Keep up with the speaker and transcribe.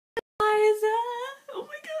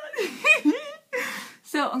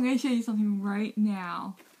So I'm going to show you something right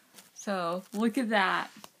now. So look at that.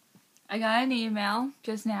 I got an email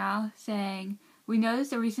just now saying, we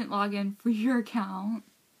noticed a recent login for your account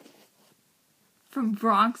from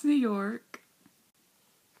Bronx, New York.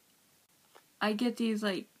 I get these,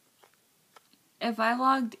 like, if I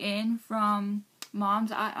logged in from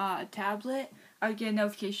Mom's tablet, I would get a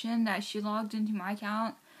notification that she logged into my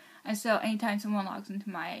account. And so anytime someone logs into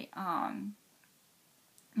my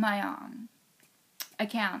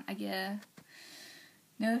account, I get a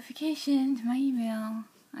notification to my email.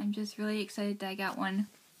 I'm just really excited that I got one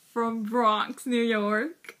from Bronx, New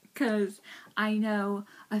York, because I know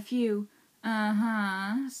a few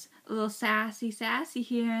a little sassy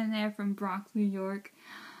here and there from Bronx, New York.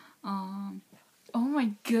 Oh my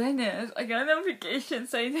goodness, I got a notification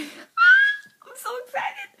saying I'm so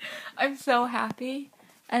excited. I'm so happy.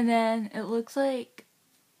 And then it looks like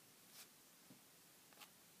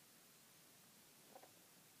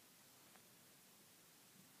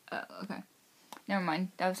okay. Never mind.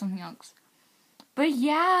 That was something else. But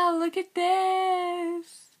yeah, look at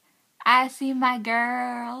this. I see my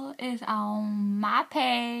girl is on my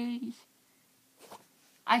page.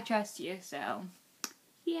 I trust you, so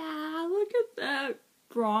yeah, look at that.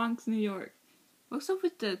 Bronx, New York. What's up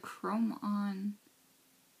with the Chrome on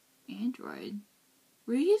Android?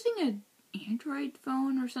 Were you using an Android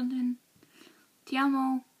phone or something? Ti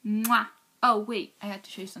amo. Mwah. Oh, wait. I have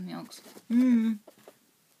to show you something else.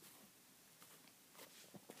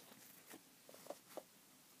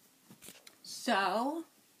 So,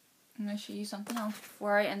 I'm going to show you something else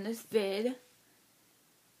before I end this vid.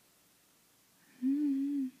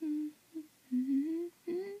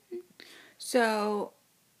 So,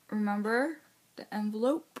 remember the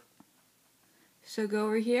envelope? So go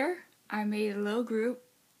over here. I made a little group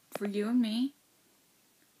for you and me.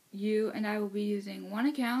 You and I will be using one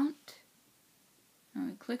account. I'm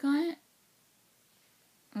going to click on it.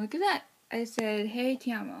 Look at that. I said, hey,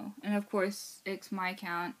 Ti amo. And of course, it's my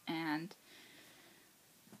account and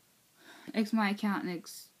it's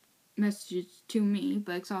messages to me,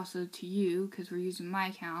 but it's also to you because we're using my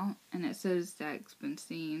account. And it says that it's been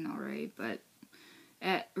seen already, but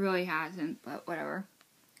it really hasn't, but whatever.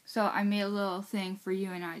 So I made a little thing for you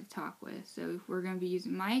and I to talk with. So we're going to be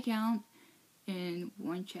using my account in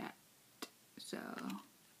one chat. So,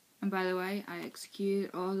 and by the way, I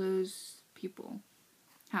executed all those people.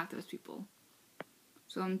 Half those people.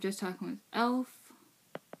 So I'm just talking with Elf,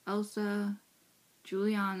 Elsa,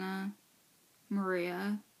 Juliana,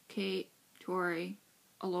 Maria, Kate, Tori,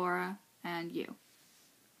 Alora, and you.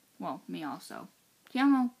 Well, me also. Ti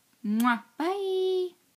amo. Mwah. Bye!